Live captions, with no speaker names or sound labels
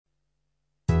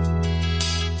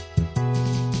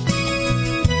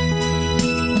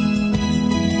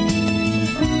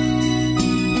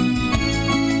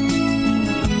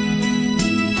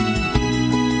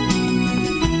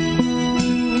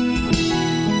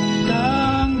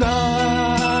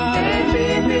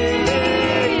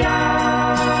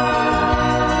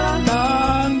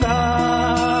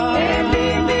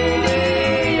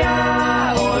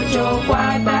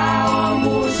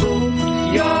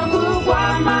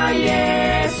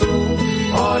Yesu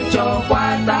ocho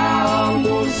kwata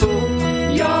ongusu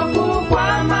yoku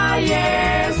kwama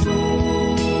Yesu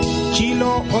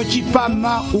chilo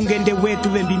ochipama ungende wetu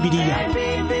bembibiliya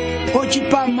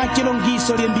ochipama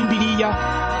chilongiso lyembimbiliya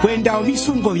kwenda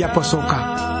obisungo byaposoka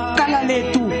kala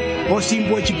letu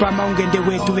osimbu ochipama ungende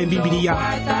wetu bembibiliya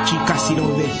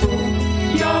chikasilobe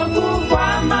yoku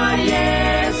kwama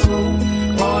Yesu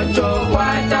ocho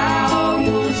kwata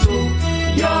ongusu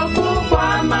yoku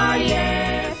kwama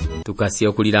Yesu. Tukasi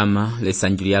okulilama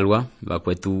lesanju lyalwa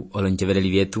bakwetu olonjevereli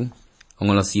byetu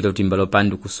ongolosilo timbalo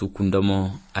pandu kusuku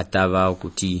ndomo ataba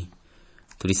okuti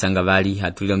tulisanga bali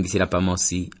hatulilongisira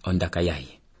pamosi ondaka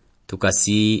yaye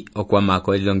tukasi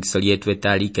okwamako elilongiso lyetu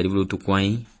etali kelibulu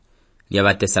tukwai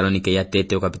lya Tesalonike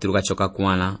yatete okapitulu kachoka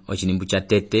kwana ochinimbu cha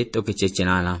tete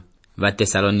tokechechenana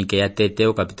Tesalonike yatete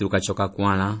okapitulu kachoka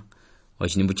kwana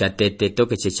ochinimbu cha tete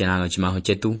tokechechenana chimaho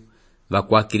chetu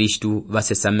bakwa Kristu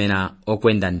basesamena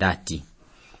okwenda ndati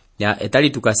ya etali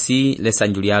tukasi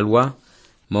lesanju lyalwa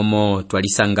momo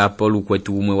twalisangapo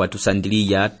lukwetu umwe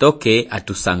watusandiliya toke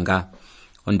atusanga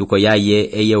onduko yaye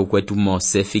eye ukwetu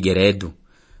Mose Figueredo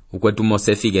ukwetu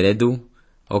Mose Figueredo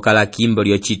okala kimbo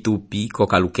lyo chitupi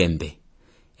koka lukembe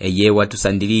eye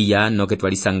watusandiliya noke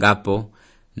twalisangapo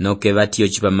noke batiyo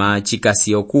chipama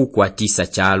chikasi okukwatisa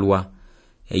chalwa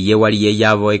eye waliye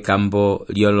yabo ekambo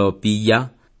lyolopiya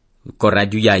ko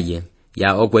radio yaye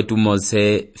ya okwetu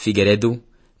Mose Figueredo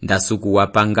ndasuku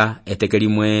wapanga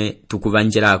etekelimwe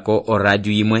tukubanjerako o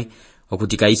radio imwe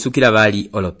okutika isukira bali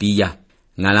olopiya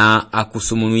ngala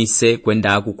akusumunuise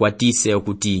kwenda akukwatise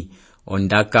okuti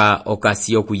ondaka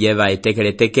okasi okuyeba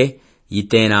etekeleteke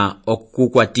yitena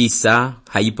okukwatisa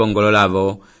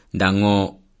haipongololabo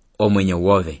ndango omwenyo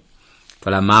wove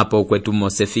tola mapo kwetu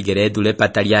Mose Figueredo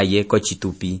lepataliaye ko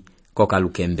chitupi koka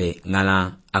lukembe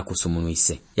ngala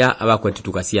akusumunuise ya abakwetu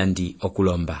tukasiandi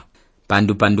okulomba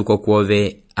pandu ko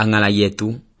kuove angala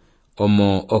yetu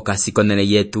omo okasikonele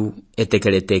yetu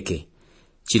etekeleteke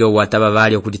chilo wataba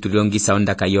bali okuti tulilongisa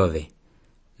ondaka yove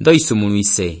ndo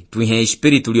isumunuise tuihe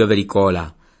espiritu lyove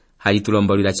likola hali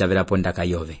tulombolila chavela pondaka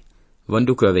yove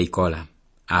vonduko yove ikola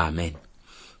amen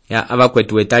ya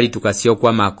abakwetu etali tukasio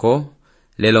kwa mako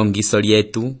lelongiso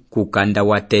lyetu kukanda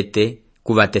watete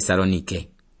kuva Tesalonike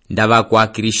ndaba kwa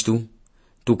Kristu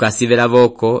tukasivela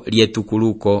boko lyetu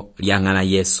kuluko lyangana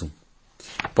Yesu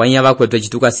pwanya bakwetu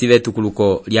chitukasive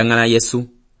tukuluko lyangana Yesu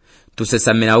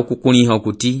tusesamela okukuniho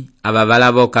kuti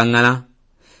ababala bokangala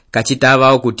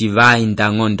kachitaba okuti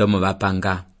vainda ngondomo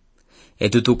bapanga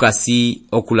etutukasi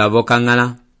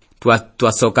okulabokangala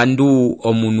twasoka ndu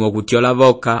omunu okuti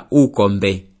olaboka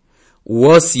ukombe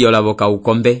uosi olaboka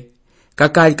ukombe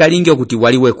kakali kalingi okuti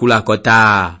waliwe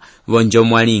kulakota bonjo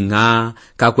mwalinga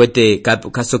kakwete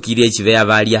kasokire chiveya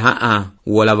balia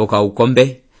uolaboka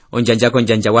ukombe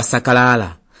onjanja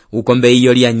wasakalala ukombe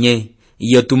iyo lyanye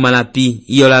iyo tumalapi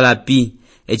iyo lalapi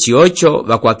echiocho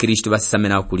bakwa Kristu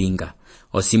basesamena okulinga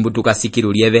osimbu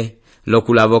tukasikiru lyebe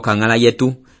lokulaboka ngala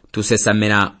yetu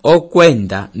tusesamena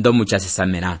okwenda ndomu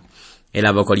chasesamena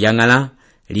elaboko lyangala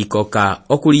likoka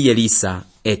okuliyelisa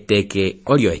eteke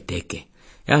olyo eteke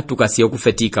ya tukasi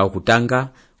okufetika okutanga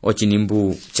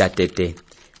ochinimbu cha tete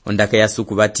ondaka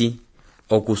yasuku bati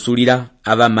okusulira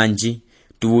abamanji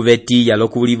tubeti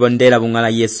yalokubulibondera bungala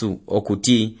Yesu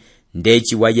okuti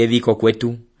ndechi wayebiko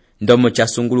kwetu ndomo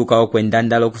chasunguluka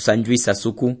okwendanda lokusanjwisa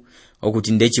suku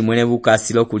okuti ndechi mwene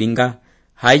bukasilo kulinga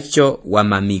haicho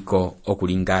wamamiko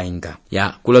okulingainga ya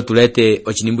kulo tulete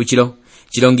ochinimbu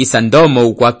chilongisa ndomo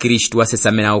ukwa Kristu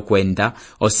asesamena okwenda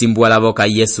osimbu alaboka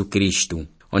Yesu Kristu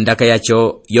ondaka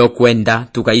yacho yokwenda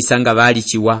tukaisanga bali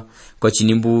chiwa ko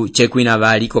chinimbu chekwina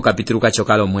bali ko kapitulu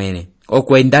kachokalo mwene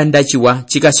okwenda ndachiwa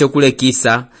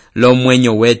chikashokulekisa lo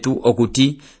mwenyo wetu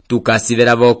okuti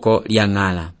tukasivera boko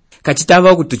lyangala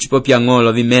kachitaba okuti tuchipopya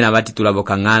ngolo bimena bati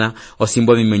tulaboka ngala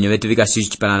osimbo bimenyo betu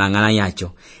bikashichipana ngala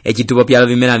yacho echitupopya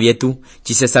bimena byetu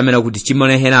chisesamena okuti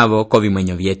chimonehenabo ko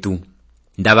bimenyo byetu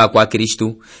ndaba kwa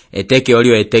Kristu eteke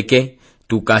olio eteke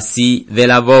tukasi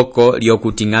vela boko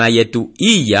lyokuti ngala yetu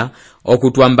iya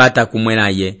okutwambata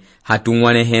kumwenaye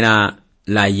hatungwanehena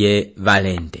laye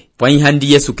valente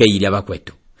pwanyihandi Yesu keili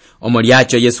abakwetu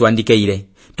omolyacho Yesu andikeile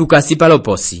tukasipa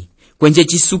loposi kwenje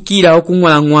chisukira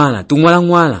okungwala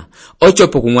tungwala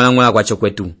ochopo kungwala kwacho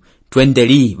kwetu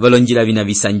twendeli volonjila bina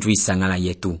bisanjwisa ngala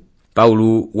yetu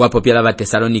Paulu wapopyala ba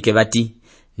Tesalonike bati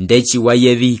ndechi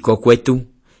wayevi kokwetu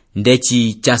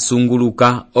ndechi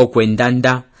chasunguluka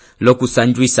okwendanda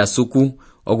lokusanjwisa suku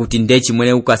okuti ndechi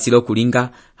mwene ukasilo kulinga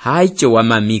haicho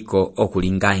wamamiko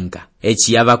okulingainga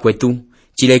echi yaba kwetu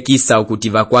chilekisa okuti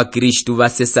bakwa Kristu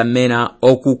basesamena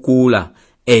okukula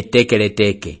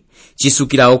etekeleteke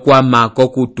chisukira okwama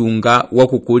kokutunga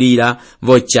wokukulira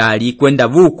vochali kwenda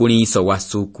vukuniso wa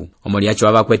suku omoliacho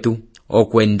abakwetu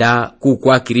okwenda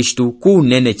kukwa Kristu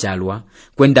kunene chalwa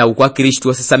kwenda ukwa Kristu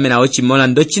osesamena ochimola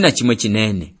ndo china chimwe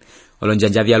chinene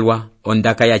olonjanja byalwa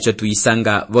ondaka yacho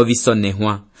tuyisanga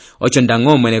vovisonehwa ocho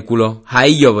ndang'omwene kulo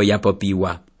haiyovo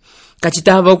yapopiwa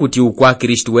kachitavo kuti ukwa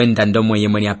Kristu wenda ndomwe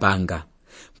yemwe yapanga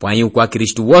pwanyi ukwa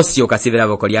Kristu wosi okasivira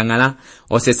vokolyang'ala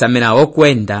osesamena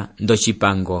okwenda ndo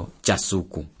chipango cha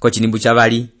suku kochinimbu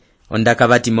chavali ondaka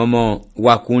vati momo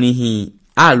wakunihi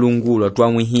alungulo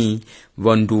twamwihi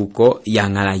vonduko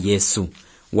yang'ala Yesu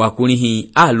wakunihi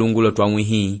alungulo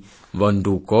twamwihi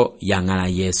vonduko yang'ala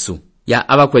Yesu ya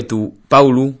abakwetu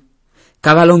Paulu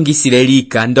kabalongisile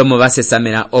lika ndomo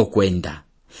basesamena okwenda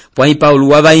pwanyi Paulu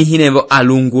wabayihinevo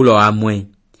alungulo amwe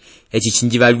echi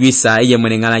chinjiva lwisa eye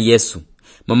mwene ng'ala Yesu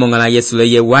momo ng'ala Yesu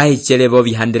leye waichelebo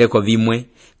bihandireko bimwe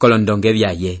kolondonge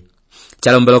byaye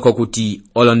chalomboloko kuti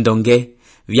olondonge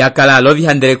byakala lo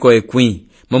bihandireko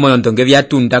ekwi momo londonge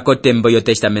byatundako tembo yo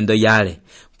testamento yale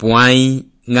pwanyi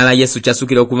ng'ala Yesu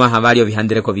chasukile okumaha balio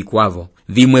bihandireko bikwavo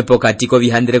bimwe pokatiko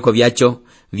bihandireko byacho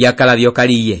byakala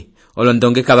byokaliye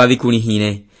olondonge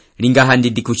kababikunihine linga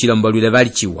handidi kuchilombolwile bali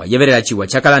chiwa yeberera chiwa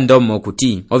chakala ndomo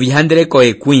kuti obihandireko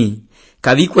ekwi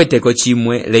kabikweteko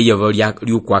chimwe leyovo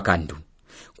lyukwa kandu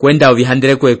kwenda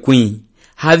obihandireko ekwi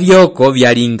habyoko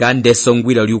byalinga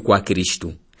ndesongwilo lyukwa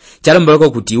Kristu chalomboloko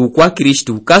kuti ukwa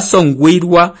Kristu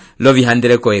kasongwirwa lo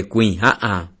bihandireko ekwi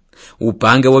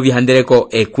upange wo bihandireko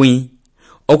ekwi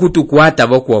okutukwata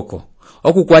bokwoko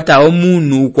okukwata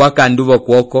omunu ukwa kandu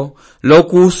bokwoko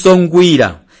lokusongwira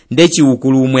ndechi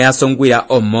ukulu umwe asongwira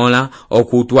omola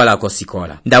okutwala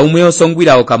kosikola nda umwe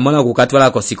osongwira okamola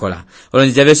okukatwala kosikola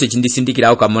olonje beso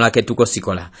chindisindikira okamola ketuko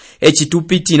sikola echi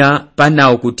tupitina pana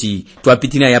okuti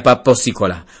twapitina yapa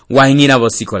posikola wahingina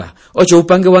bosikola ocho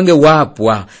upange wange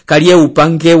wapwa kaliye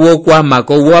upange wo kwa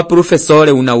mako wa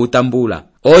profesore una utambula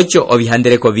ocho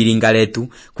obihandireko bilinga letu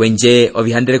kwenje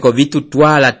obihandireko vitu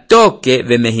twala toke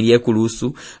vemehirie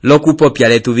kulusu lokupopya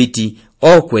letu viti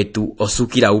okwetu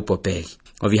osukira upopeli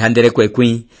obihandireko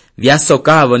ekwi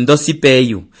byasokavo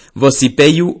ndosipeyu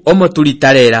vosipeyu omo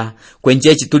tulitalera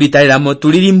kwenje chitulitalera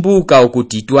tulilimbuka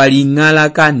okuti twaling'ala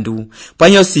kandu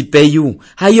panyo sipeyu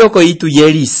hayoko itu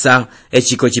yelisa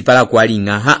echiko chipala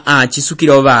kwaling'a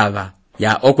chisukira obaba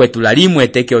ya okwetu lalimwe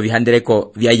teke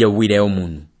obihandireko byayowile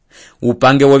omunu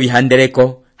upange wo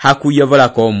bihandireko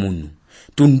hakuyovolako omunu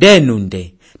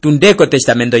tundeko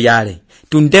testamento yale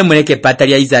tunde mweleke pata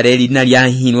lya Israeli na lya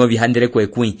hinwa bihandireko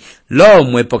ekwi lo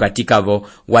mwepo katikavo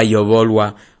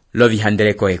wayovolwa lo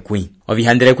bihandireko ekwi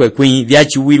obihandireko ekwi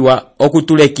byachiwirwa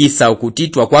okutulekisa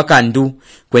okutitwa kwa kandu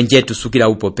kwenje tusukira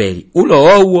upopeli ulo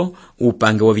owo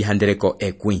upange wo bihandireko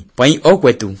ekwi pwanyi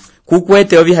okwetu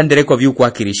kukwete obihandireko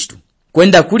byukwa Kristu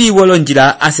kwenda kuliwo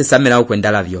lonjila asesamena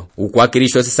okwenda labyo ukwa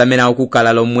Kristu asesamena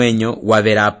okukala lo mwenyo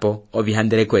waberapo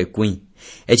obihandireko ekwi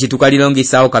echi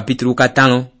tukalilongisa kapitulu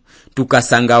 5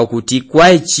 tukasanga okuti kwa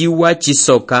echiwa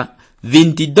chisoka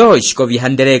 22 ko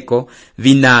bihandireko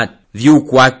vina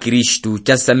vyukwa Kristu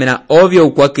chasamena ovyo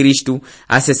ukwa Kristu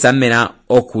asesamena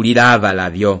okulira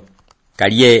abalabyo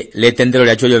kaliye letendero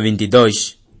lya choyo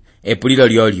 22 epulilo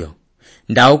lyolyo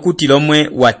nda okuti lomwe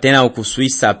watena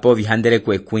okuswisa po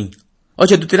bihandireko ekwi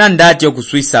ocho tutera ndati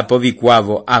okuswisa po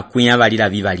bikwavo akwinya balira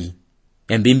bibali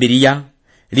embimbiriya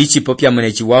lichipopya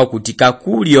mwenechi wao kuti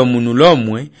kakuli omunu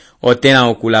lomwe otena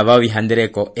okulava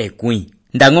bihandireko ekwi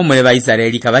ndango mwele ba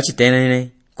Israeli kabachitenene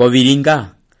kobilinga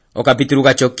okapitulu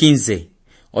kacho 15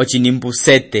 ochinimbu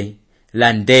 7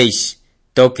 landesh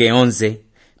toke 11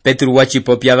 Petru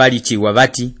wachipopya balichiwa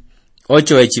bati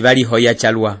ocho echibali hoya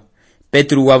chalwa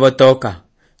Petru wabotoka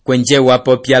kwenje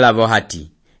wapopya lavo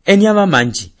hati enyama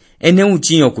manji ene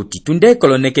uchinyo kuti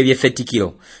tundekoloneke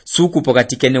byefetikiro suku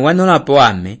pokatikene wanolapo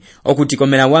ame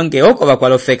okutikomera wange oko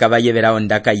bakwalofeka bayebera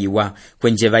ondaka yiwa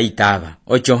kwenje bayitaba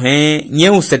ocho nye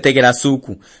usetegera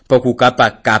suku pokukapa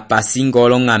kapa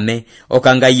singolo ngame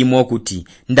okanga yimo okuti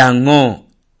ndango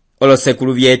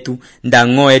olosekulu byetu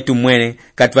ndango etu mwene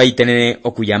katwa itenene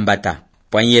okuyambata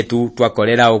pwanyi yetu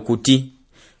twakolera okuti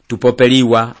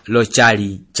tupopeliwa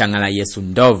lochali changala Yesu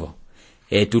ndovo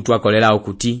etu twakolera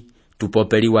okuti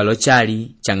tupopeliwa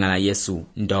lochali changala Yesu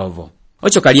ndovo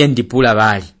ocho kaliye ndipula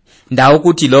bali ndaho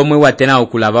kuti lomwe watena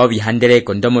okulava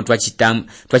bihandireko ndomo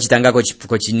twachitanga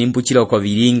ko chinimbu chiloko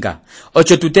bilinga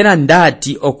ocho tutena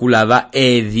ndati okulava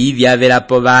evi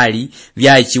byaverapo bali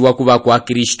byachiwa kuba kwa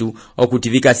Kristu okuti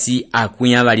vikasi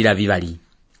akwinya balira bibali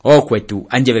okwetu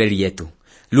anjebereli yetu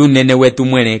lunene wetu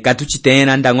mwene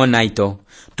katuchitena ndango naito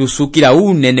tusukila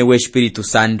unene we Espiritu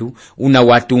Santu una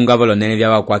watunga volonene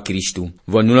vya kwa Kristu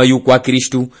vonulo yu kwa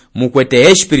Kristu mukwete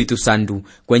Espiritu Santu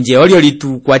kwenje olio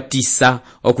litu kwa tisa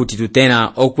okuti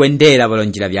tutena okwendela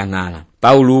volonjila vya ngala.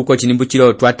 Paulo ko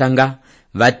chinimbuchilo twatanga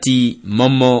vati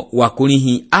momo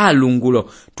wakulihi alungulo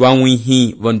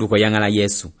twamwihi vonduko yangala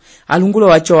Yesu alungulo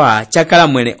wachoa chakala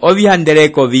mwene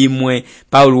ovihandeleko vimwe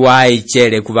Paulo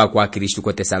waichele kuva kwa Kristu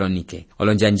ko Tesalonike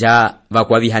olonjanja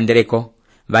vakwa vihandeleko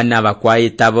vana vakwa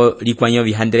etavo likwanyo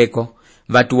vihandeleko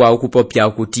vatu wa ukupopya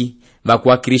okuti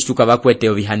vakwa Kristu kavakwete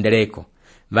vihandeleko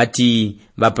vati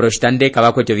vaprostande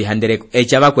kavakwete vihandeleko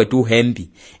echa vakwetu hembi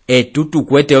etutu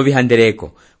kwete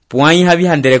vihandeleko pwai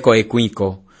havihandeleko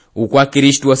ekwiko ukwa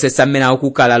Kristu osesamena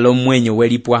okukala lomwenyo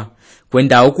welipwa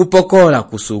kwenda okupokola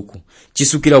kusuku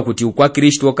chisukira okuti ukwa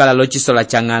Kristu okala lo chisola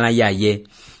changala yaye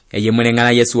eye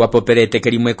mwenengana Yesu wapopelete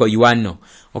kelimweko Yohano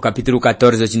okapitulu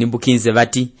 14 chinimbu 15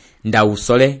 vati nda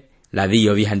usole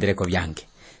laviyo vihandeleko vyange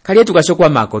kali tukashokwa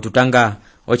mako tutanga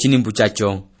ochinimbu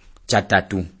chacho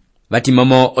chatatu vati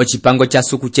momo ochipango cha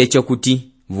suku checho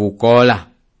kuti vukola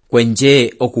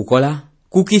kwenje okukola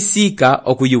kukisika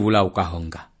okuyubula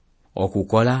ukahonga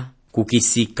okukola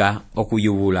kukisika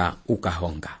okuyubula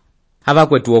ukahonga hava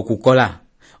kwetu okukola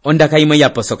ondaka imwe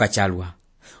yaposoka chalwa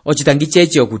ochitangi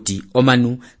cheche okuti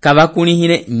omanu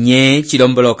kavakunihine nye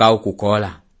chilomboloka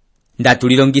okukola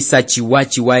ndatulilongisa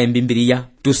chiwa embimbiliya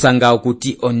tusanga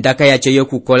okuti ondaka yacho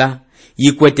yokukola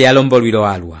yikwete yalombolwilo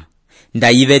alwa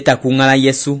ndayiveta kungala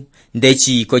Yesu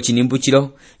ndechiko chinimbuchilo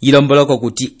yilomboloko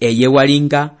kuti eye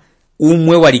walinga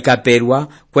umwe walikapelwa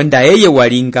kwenda eye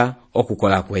walinga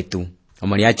okukola kwetu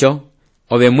omuli acho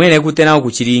obe mwene kutena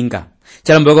okuchilinga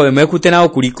chalomboloko obe mwene kutena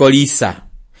okulikolisa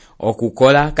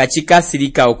okukola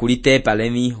kachikasirika okulitepa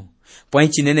lemiho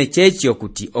pwenchi nene chechi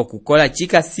okuti okukola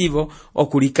chikasivo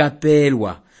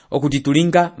okulikapelwa okuti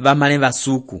tulinga vamane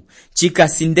vasuku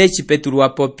chikasinde chipetulu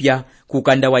wapopya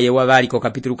kukanda waye wavali ko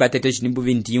kapitulu 3 chinimbu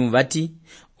 21 vati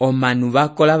omanu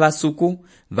vakola vasuku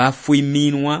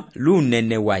vafuiminwa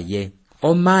lunene waye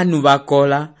omanu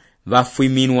vakola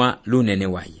vafuiminwa lunene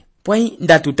waye pwai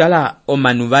ndatutala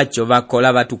omanu vacho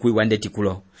vakola vatukuiwa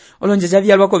ndetikulo olonjeja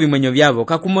vyalwako vimwenyo vyavo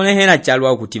kakumonehera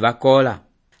chalwa okuti vakola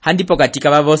handipo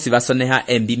katika vavosi vasoneha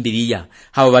embimbiliya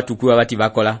hao vatukuiwa vati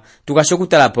vakola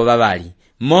tukashokutalapo vavali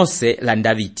Mose la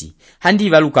Davidi handi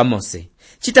valuka Mose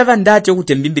chitava ndate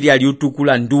okuti embimbiliya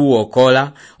liutukula nduwo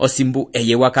kola osimbu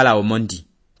eye wakala omondi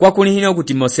kwa kunihine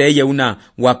okuti Mose eye una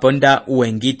waponda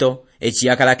uwengito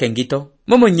echiyakala kengito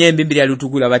momo nye embimbiliya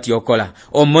liutukula vati okola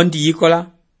omondi yikola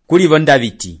kulivo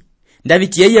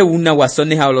Davidi yeye una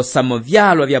wasoneha olosamo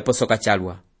vyalwa vyaposoka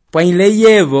chalwa pwaile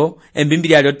yevo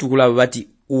embimbiliya liutukula vati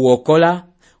uokola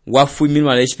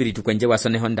wafuiminwa le Espiritu kwenje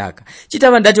wasoneho ndaka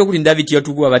chitava ndati okuti Davidi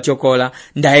yotukuwa vachiokola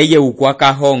ndayeye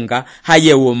ukwaka honga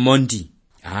haye uomondi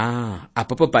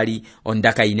apopo pali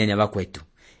ondaka inene vakwetu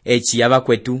echi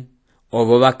yavakwetu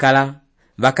ovo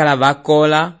vakala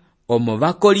vakola omo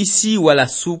vakolisiwa la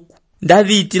suku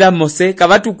ndavitila Mose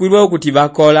kavatukwilwa okuti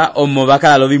vakola omo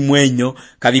vakala lovi mwenyo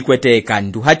kavikwete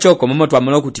ekandu hachoko momo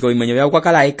twamolo okuti kovimwenyo vyao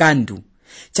kwakala ekandu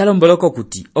chalomboloko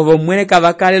kuti ovo mwene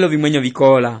kavakale lovimwenyo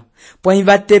vikola pwai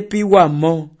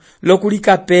vatepiwamo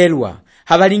lokulikapelwa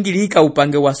havalingilika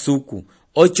upange wa suku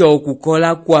ocho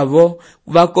okukola kwavo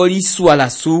vakoliswa la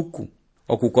suku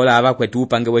okukola ava kwetu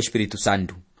upange wa Espiritu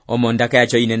Santu omo ndaka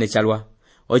yacho inene chalwa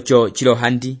ocho chilo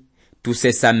handi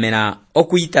tusesamena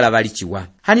okuyitala valichiwa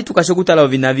hani tukashokutala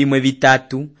ovina vimwe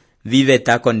vitatu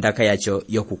vivetako ndaka yacho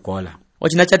yokukola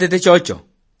ochina chatete chocho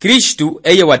Kristu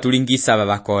eye watulingisa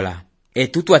vavakola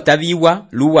etutu ataviwa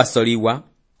luwasoliwa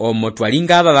omo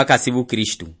twalinga ava vakasivu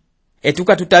Kristu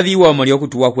etuka tutaviwa omo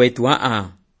lyokutuwa kwetu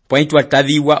pwaitu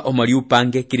ataviwa omo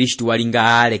liupange Kristu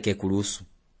walinga aleke kulusu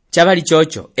chavali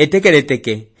chocho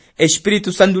etekeleteke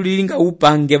Espiritu Santu lilinga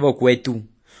upange vokwetu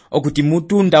okuti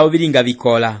mutunda ovilinga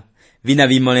vikola vina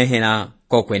vimonehena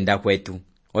kokwenda kwetu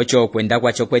ocho kwenda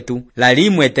kwacho kwetu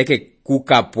lalimwe teke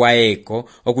kukapwa eko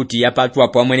okuti yapatwa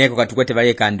pwa mweneko katukwete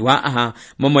vale kandu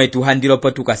momo etu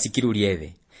handilopo tukasikiru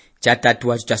lieve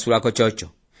chatatu chasulako chocho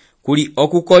kuli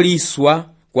okukoliswa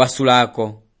kwa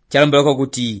sulako chalomboloko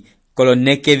kuti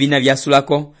koloneke vina vya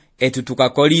sulako etu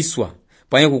tukakoliswa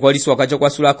pwanye kukoliswa kwacho kwa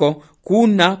sulako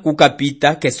kuna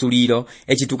kukapita kesulilo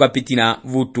echi tukapitila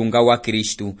vutunga wa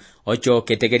Kristu ocho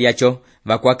ketekeliacho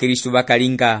vakwa Kristu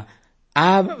vakalinga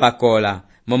ava vakola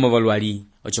momo volwali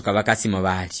ocho kavakasimo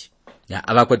vali ya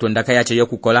ava kwetu ndaka yacho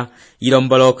yokukola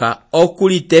ilomboloka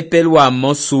okulitepelwa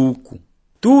mosuku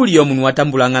tuli omunu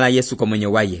watambulangala Yesu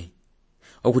komwenyo waye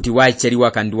okuti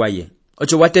waicheliwa kandu waye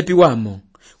ocho watepiwamo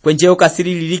kwenje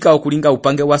okasilililika okulinga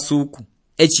upange wa suku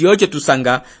Echiocho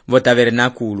tusanga vo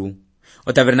tabernakulu.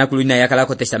 O tabernakulu ina yakala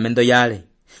ko testamento yale.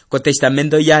 Ko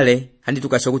testamento yale handi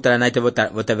tukashokutala naite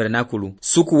vo tabernakulu.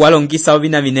 Suku walongisa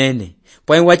ovina vinene.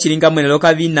 Pwa wachilinga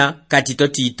mweneloka vina katito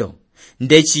tito.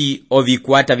 Ndechi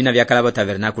ovikwata vina vyakala vo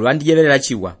tabernakulu. Andi yevelela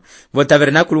chiwa. Vo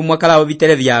tabernakulu mwakala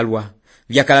ovitele vyalwa.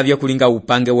 Vyakala vyo kulinga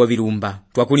upange wo virumba.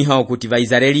 Twakuliha okuti va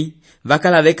Israeli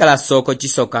vakala vekala soko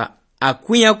chisoka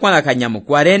akwiya kwa kanyamo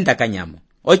 40 kanyamo.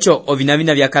 Ocho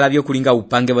ovinavina vyakala vyo kulinga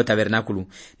upange vo tabernakulu.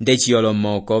 Ndechi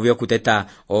olomoko vyo kuteta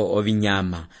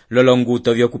ovinyama.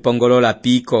 Lolonguto vyo kupongolola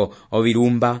piko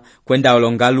ovirumba. Kwenda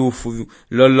olongalufu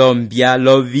lolombia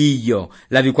loviyo.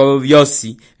 Lavikwa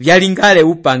vyosi vyalingale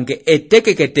upange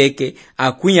etekeketeke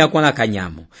akwiya kwa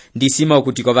kanyamo. Ndisima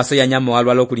okutiko vaso ya nyamo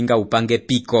walwa lo kulinga upange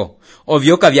piko.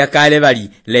 Ovyoka vyakale vali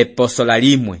leposo la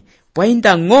limwe.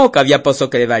 Pwainda ngoka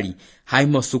vyaposokele vali.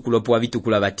 Haimo sukulopo wa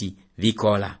vitukula vati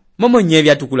vikola. Momo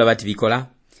nyevya tukula vati vikola.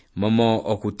 Momo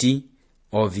okuti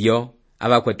ovyo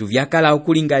abakwetu vyakala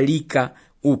okulingalika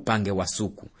upange wa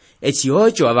suku.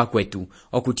 Echiocho abakwetu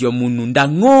okuti omunu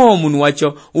ndango munu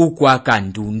wacho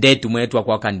ukwakandu ndetu mwetu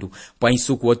akwakandu pwa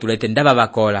isuku otulete ndaba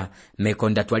bakola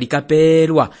mekonda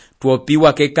twalikapelwa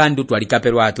tuopiwa kekandu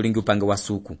twalikapelwa atulingi upange wa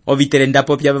suku. Ovitere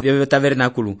ndapo pya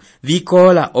tabernakulu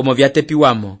vikola omo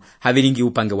vyatepiwamo havilingi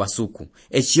upange wa suku.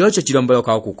 Echiocho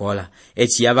chilomboloka okukola.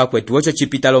 Echi abakwetu ocho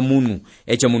chipitalo munu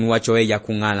echo munu wacho eya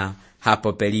kungala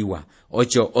hapo peliwa.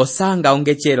 Ocho osanga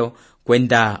ongechero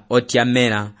kwenda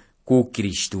otiamela ku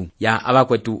Kristu. Ya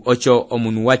abakwetu ocho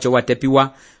omunu wacho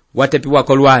watepiwa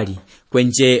kolwali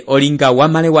kwenje olinga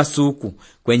wamale wasuku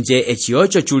kwenje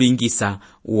echiocho chulingisa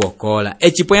uokola.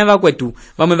 Echipoya abakwetu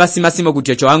bamwe basimasimo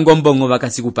kuti ocho angombongo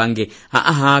bakasi kupange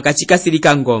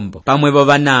kachikasirika ngombo pamwe bo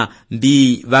bana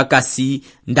mbi bakasi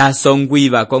ndasongwi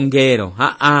bakongero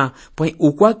pwe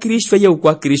ukwa Kristu ye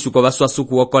ukwa Kristu ko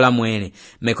baswasuku okola mwene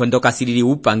mekondoka sirili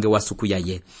upange wasuku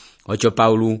yaye. Ocho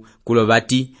Paulo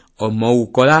kulobati omo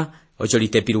ukola ocho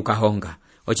litepiruka honga.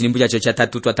 Ochinimbu chacho cha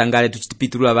 3 twatangale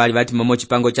tuchitipitulwa bali bati momo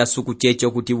chipango cha suku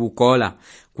checho kuti ukola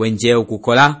kwenje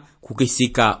ukukola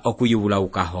kukisika okuyubula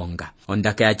ukahonga.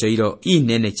 Ondaka yacho ilo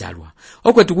inene chalwa.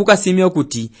 Okwetu kukasimya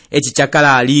okuti echi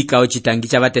chakala alika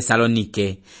ochitangicha ba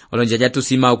Tesalonike. Olonja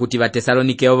jatusima okuti ba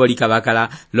Tesalonike obolika bakala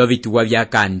lovituwa bya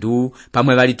kandu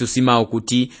pamwe bali tusima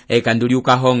okuti ekanduli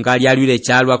ukahonga lyalwile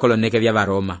chalwa koloneke bya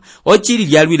Baroma. Ochili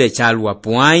lyalwile chalwa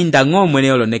pwainda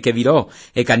ngomwene oloneke biro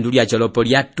ekanduli acholopo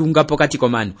lyatunga pokati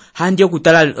komano. Handi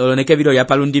okutala oloneke biro ya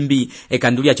palundi mbi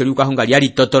ekanduli acholi ukahonga lyali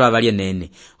totola bali nene.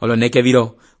 Oloneke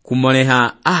biro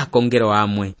kumoneha kongero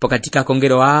amwe pokatika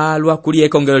kongero alwa kuli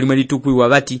ekongero limwe litukwiwa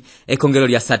bati ekongero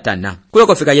lya Satana.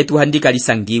 Kulokofeka yetu handika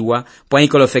lisangiwa pwa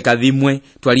ikolofeka vimwe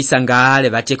twalisangale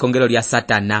bati ekongero lya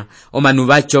Satana. Omanu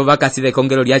bacho bakasibe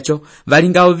ekongero lyacho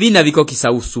balinga ovina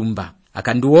vikokisa usumba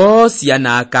akandu osi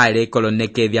yana akale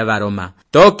koloneke bya Baroma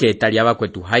toke taliaba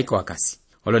kwetu haiko akasi.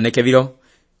 Oloneke biro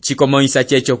chikomoisa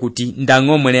checho kuti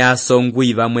ndango mwene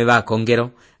asongwi bamwe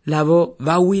bakongero labo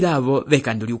bawilabo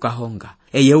bekanduli ukahonga.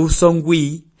 Eye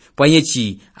usongwi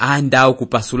pwanyechi anda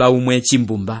okupasula umwe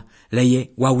chimbumba leye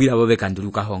wawila bobe kanduli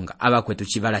ukahonga abakwetu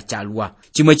chivala chalwa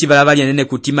chimwe chivala bali nene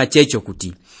kutima checho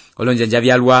kuti olonjanja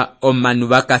byalwa omanu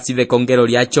bakasive kongero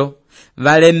lyacho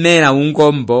valemera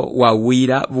ungombo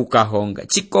wawila bukahonga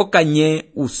chikokanye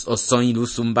osonyi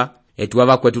lusumba etu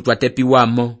abakwetu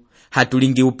twatepiwamo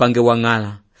hatulingi upange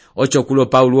wangala. Ocho kulo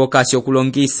Paulo okasi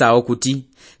okulongisa okuti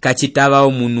kachitaba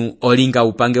omunu olinga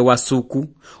upange wa suku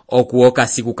okuoka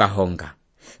siku kahonga.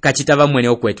 Kachitaba mwene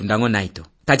okwetu ndango naito.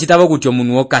 Kachitaba kuti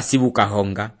omunu okasibu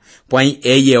kahonga pwai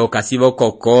eye okasibo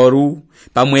kokoru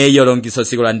pamwe eye olongiso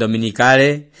siku la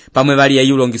Dominikale pamwe bali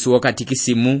eye ulongiso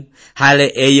wokatikisimu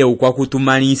hale eye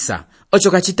ukwakutumanisa.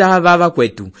 Ocho kachitaba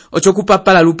abakwetu ocho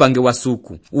kupapala lupange wa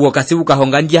suku uokasibu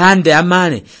kahonga ndihande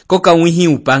amane koka wihi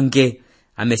upange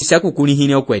amesisa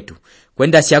kukunihine okwetu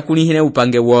kwenda siakunihine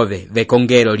upange wove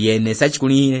vekongero liene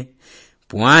sachikunihine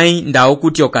pwai ndao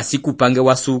kuti okasiku upange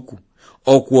wa suku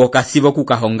oku okasibo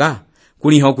kukahonga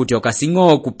kuliho kuti okasingo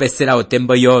okupesera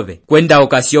otembo yove kwenda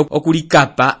okasio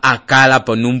okulikapa akala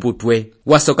ponumbutwe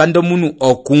wasokando munu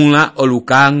okula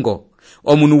olukango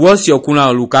omunu wosi okula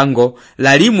olukango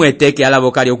lalimwe teke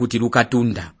alabokali okuti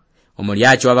lukatunda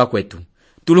omulyacho abakwetu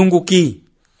tulunguki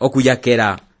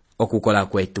okuyakera okukola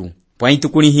kwetu pwai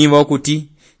tukunihimba okuti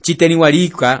chiteni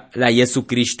walika la Yesu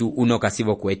Kristu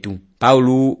unokasibo kwetu.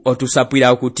 Paulo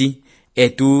otusapwila okuti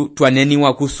etu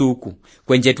twaneniwa kusuku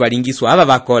kwenje twalingiswa aba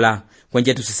bakola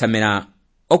kwenje tusisamera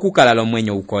okukala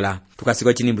lomwenyo ukola.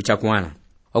 Tukasiko chinimbu chakwana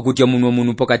okuti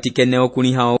omunu pokatikene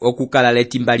okuniha okukala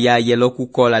letimba lyaye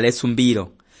lokukola lesumbiro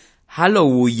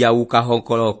halo uya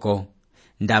ukahokoloko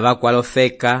ndaba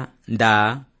kwalofeka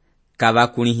nda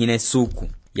kavakulihine suku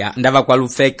ya ndava kwa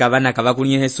lufeka vana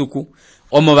kavakulihine suku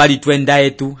omo vali twenda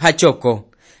etu hachoko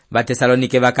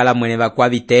Tesalonike vakala mwene vakwa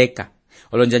viteka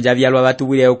olonjanja vyalwa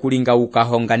vatuwile okulinga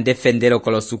ukahonga ndefendero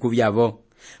kolosuku vyavo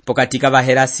pokatika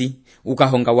vaherasi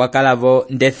ukahonga wakalavo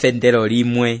ndefendero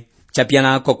limwe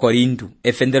chapiana kokorindu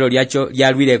efendero lyacho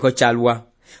lyalwileko chalwa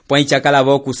pwani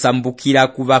chakalavo kusambukira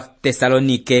kuva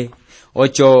Tesalonike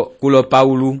ocho kulo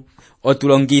Paulu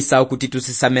otulongisa okuti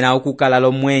tusisamena okukala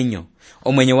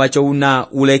omwenyo wacho una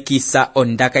ulekisa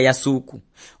ondaka ya suku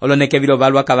oloneke vilo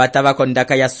valwa kavatava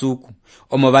kondaka ya suku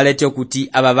omo valete okuti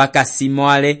aba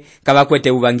vakasimoale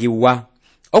kavakwete uvangiwa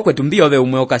okwetu mbiyove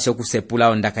umwe okasho kusepula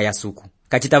ondaka ya suku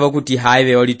kachitava okuti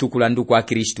haive olitukulandu kwa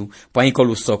Kristu pwaiko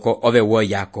lusoko ove wo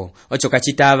yako ocho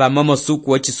kachitava momo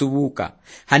suku ochisubuka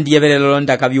handiyevelelo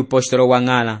ondaka vyupostolo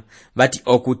wang'ala vati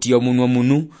okuti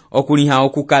omunu okuliha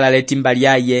okukala letimba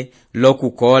lyaye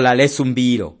lokukola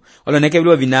lesumbiro oloneke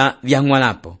vilo vina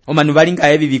vyang'walapo omanu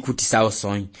valinga evi vikutisa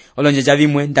osonyi olonjeja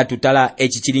vimwe ndatutala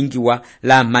echichilingiwa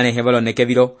la manehe voloneke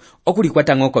vilo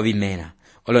okulikwata ng'oko vimela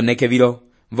oloneke vilo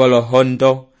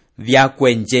volohondo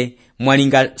vyakwenje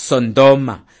mwalinga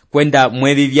Sodoma kwenda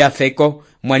mwevi vyafeko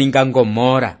mwalinga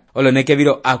Gomora oloneke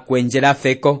vilo akwenjela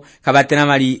feko kavatena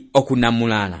mali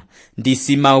okunamulala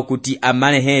ndisima okuti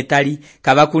amanehe etali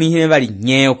kavakulihile vali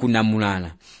nye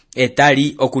okunamulala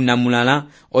etali okunamulala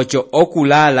ocho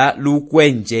okulala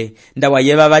lukwenje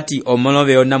ndawayeva vati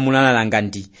omolove onamulala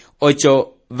langandi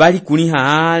ocho vali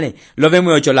kuliha ale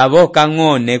lovemwe ocho lavoka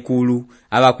ng'one kulu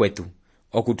abakwetu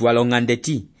okutwala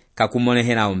ngandeti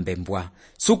kakumonehela ombembwa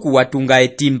suku watunga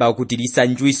etimba okutilisa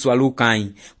njwiswa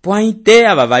lukai pwaite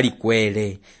aba vali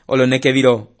kwele oloneke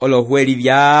vilo olohweli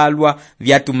vyalwa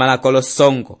vyatumala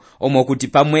kolosongo omokuti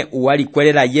pamwe uwali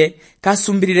kwelela ye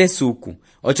kasumbilile suku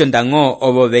ocho ndang'o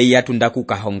obo veia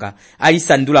tundakukahonga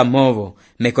alisandula movo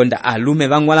mekonda alume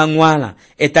vang'wala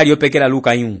etali opekela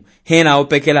lukayu hena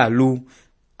opekela lu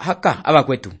haka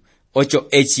abakwetu ocho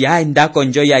echi ndako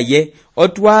njoya ye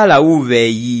otwala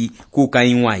uveyi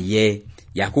kukaiwa ye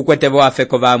yakukwetebo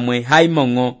afeko vamwe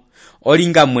haimongo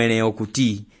olinga mwene okuti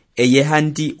eye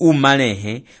handi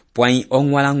umalehe pwai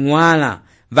ong'wala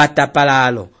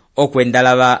vatapalalo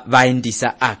okwendala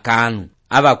vaendisa akanu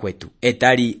abakwetu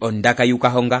etali ondaka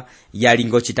yukahonga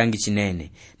yalingo chitangi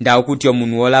chinene nda okuti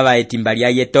omunu olava etimba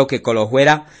lyaye toke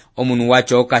kolohwera omunu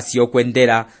wacho okasi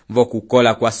okwendera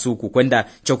vokukola kwa suku kwenda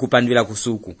chokupandwila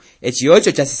kusuku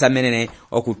echiyocho chasisamenene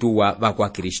okutuwa vakwa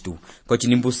Kristu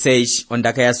kochinimbu 6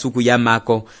 ondaka ya suku ya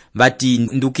mako vati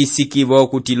ndukisikivo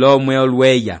okuti lomwe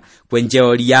olweya kwenje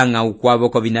olianga ukwavo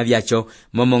kovina vyacho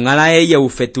momong'ala eye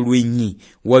ufetulwinyi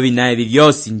wovina evi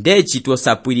vyosi ndechi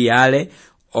tuosapwili ale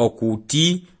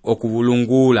okuti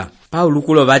okuvulungula Paulo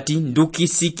kulo vati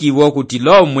ndukisikivo okuti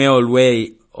lomwe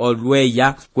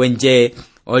olweya kwenje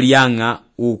olianga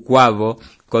ukwavo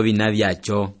kovina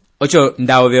vyacho ocho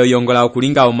ndawo vyoyongola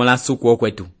okulinga omola suku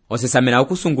okwetu osesamela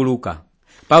okusunguluka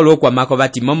Paulo kwamako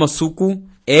vati momo suku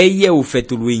eye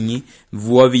ufetulwinyi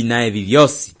vuo vina evi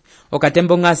vyosi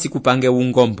okatembo ng'asi kupange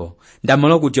ungombo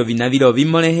ndamolo kuti ovina vilo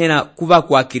vimolehera kuva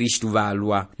kwa Kristu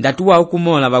valwa ndatuwa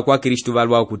okumola vakwa Kristu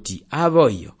valwa okuti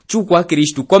avoyo chukwa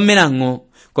Kristu komelang'o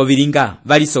kovilinga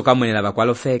valisoka mwenela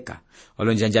vakwalofeka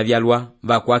olonjanja vyalwa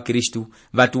vakwa Kristu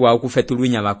vatuwa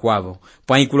okufetulwinya vakwavo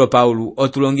pwaikulo Paulo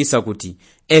otulongisa kuti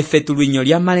efetulwinyo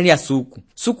lyamale lya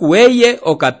suku weye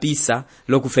okapisa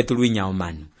lokufetulwinya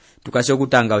omanu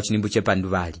tukashokutanga ochinimbu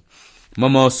chepanduvali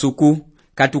momo suku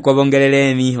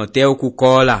katukovongeleleni hoteo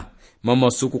kukola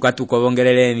momo suku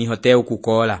katukovongeleleni hoteo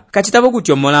kukola kachitavo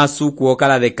kuti omola suku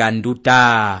okalaveka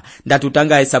nduta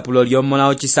ndatutanga esapulo lyomola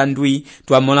ochisandwi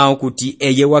twamola okuti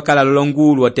eye wakala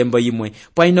lolongulu otembo yimwe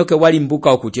pwainoke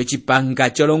walimbuka okuti ochipanga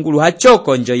cholongulu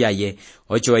hachoko njo yaye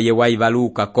ocho eye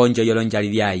waivaluka konjo yolonjali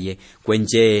vyaye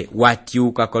kwenje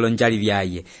watyuka kolonjali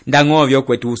vyaye ndang'ovyo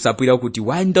kwetu usapwila okuti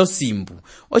waindo simbu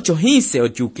ocho hise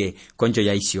otyuke konjo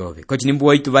yaisiove kochinimbu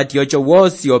woitu vati ocho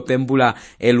wosi opembula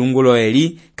elungulo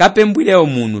eli kapembwile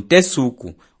omunu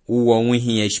tesuku uwo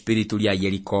umwihiye espiritu lyaye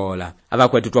likola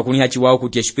abakwetu twakuliha chiwawo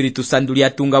kuti espiritu sandu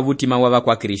lyatunga vutima wava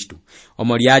kwa Kristu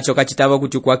omo lyacho kachitavo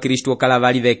kuti kwa Kristu okala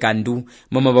vali vekandu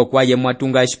momo vokwaye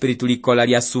mwatunga espiritu likola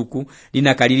lya suku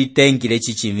linakalili tengile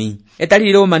chichimi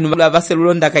etalilo manu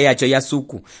vaselulondaka yacho ya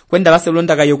suku kwenda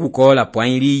vaselulondaka yokukola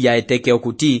pwaili ya eteke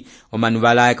okuti omanu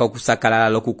valaeka okusakalala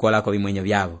lokukola ko bimwenyo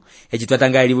byavo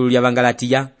echitwatanga elibulu lya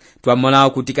Bangalatiya twamola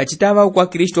kuti kachitava kwa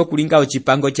Kristo kulinga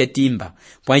ochipango chetimba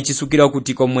pwa chisukira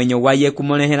kuti komwenye waye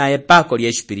kumonehera epako lya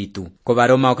espiritu. Ko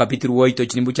Baroma kapitulo 8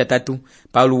 chilimbu cha 3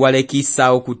 Paulo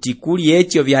walekisa okuti kuli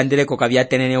echi obihandeleko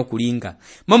kabyatenene okulinga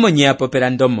momonye apopera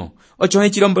ndomo ocho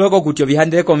hechilomboloko kuti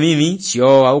obihandeleko mimi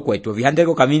sio au kwetu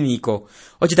obihandeleko kamimiko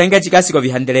ochitangira chikasiko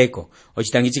bihandeleko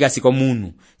ochitangira chikasiko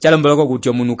munu chalomboloko kuti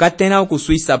omunu katena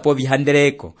okuswisa po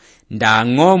bihandeleko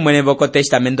ndango mwene boko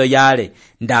testamento yale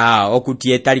nda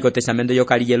okuti etaliko testamento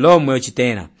yokaliye lomwe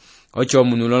ochitena ocho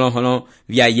munu lolohono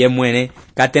bya yemwene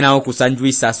katena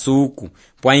okusanjuisa suku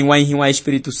pwaiwaihi wa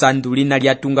espiritu santu lina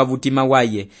lyatunga vutima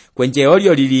waye kwenje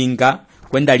olyo lilinga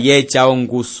kwenda liecha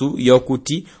ongusu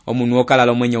yokuti omunu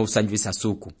okalala omwenye usanjuisa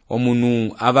suku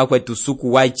omunu aba kwetu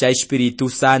suku waicha espiritu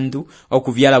santu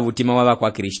okuvyala vutima waba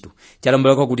kwa Kristo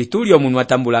chalomboloko kuti tuli omunu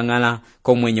atambulangana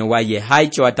komwenye waye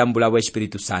haicho atambula wa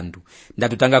espiritu santu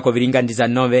ndatutanga ko vilinga ndiza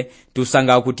 9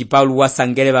 tusanga okuti Paulo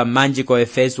wasangele bamanji ko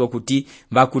Efeso okuti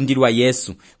bakundirwa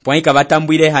Yesu pwaika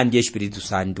batambwire handi espiritu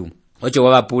santu ocho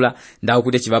wabapula ndao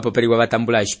kuti chivapopeli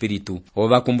wabatambula espiritu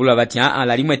obakumbula bati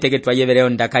la limwe teke twayevereo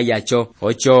ndaka yacho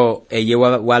ocho eye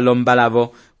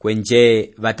walombalavo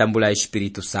kwenje batambula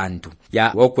espiritu santu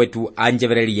ya okwetu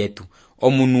anjevereli yetu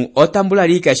omunu otambula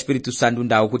lika espiritu santu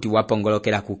ndao kuti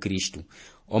wapongolokera ku Kristu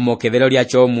omokevero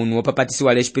lyacho omunu opapatisi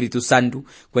wale espiritu santu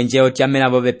kwenje otyamela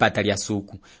bobe pata lya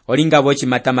suku olinga bochi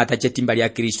matamata chetimba lya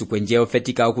Kristu kwenje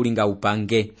ofetika okulinga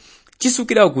upange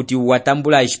chisukira okuti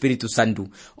watambula espiritu santu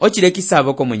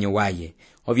ochilekisavo komwenye waye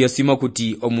ovyo simo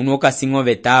kuti omunu okasingo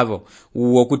vetavo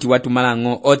uwo kuti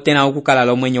watumalango otena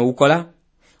okukalala omwenye ukola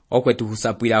okwetu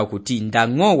husapwira okuti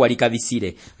ndango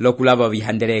walikabisire lokulava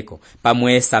bihandeleko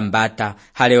pamwe sambata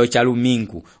haleo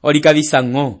chalumingu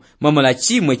olikabisango momola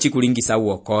chimwe chikulingisa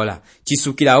uokola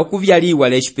chisukira okuvyaliwa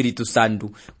le espiritu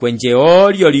santu kwenje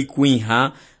olyo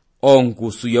likwiha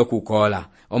ongusu yokukola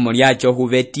omolyacho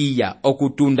huvetiya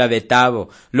okutunda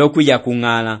vetavo lokuya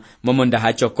kung'ala momonda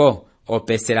hachoko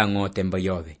opesera ng'otembo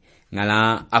yove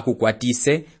ng'ala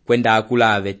akukwatise kwenda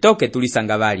akulave toke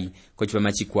tulisanga bali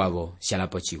kochipama chikwavo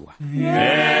shalapo chiwa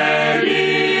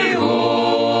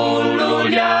Elihulo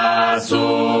lya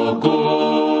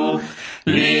suku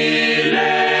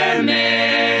lilemela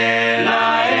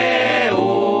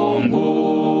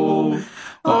eungu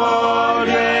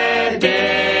olete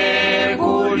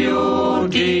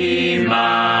kulyutima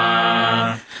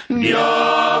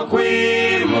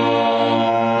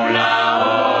byokwimula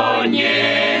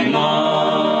onyengo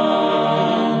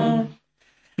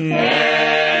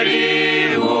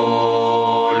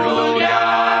Elihulo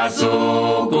lya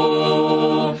suku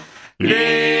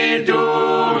litumwiso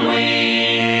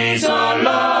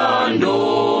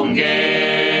londunge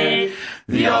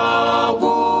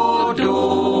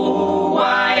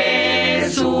vyokutuwa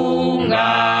esunga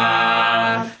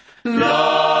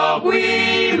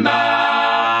lokwimba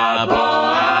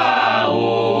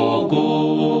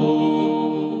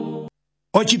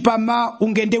ochipama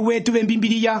ungende wetu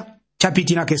bembimbiriya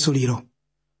chapitina kesuliro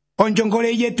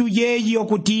onjongole yetu yeyi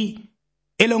okuti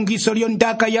elongiso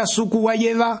lyondaka ya suku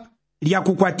wayeva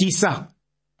lyakukwatisa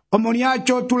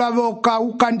omolyacho tulavoka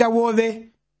ukanda wove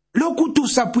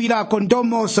lokutusapwirako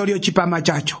ndomoso lyochipama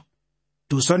chacho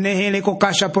tusonehele ko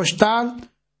kasha postal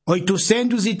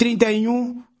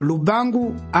 831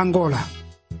 Lubangu, Angola.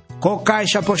 Ko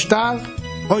kasha postal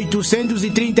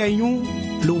 831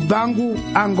 Lubangu,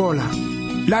 Angola.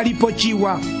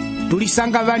 Lalipochiwa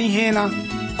tulisanga vali hela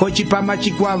ko chipama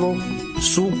chikwavo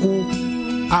suku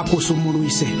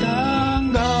akusumuluise.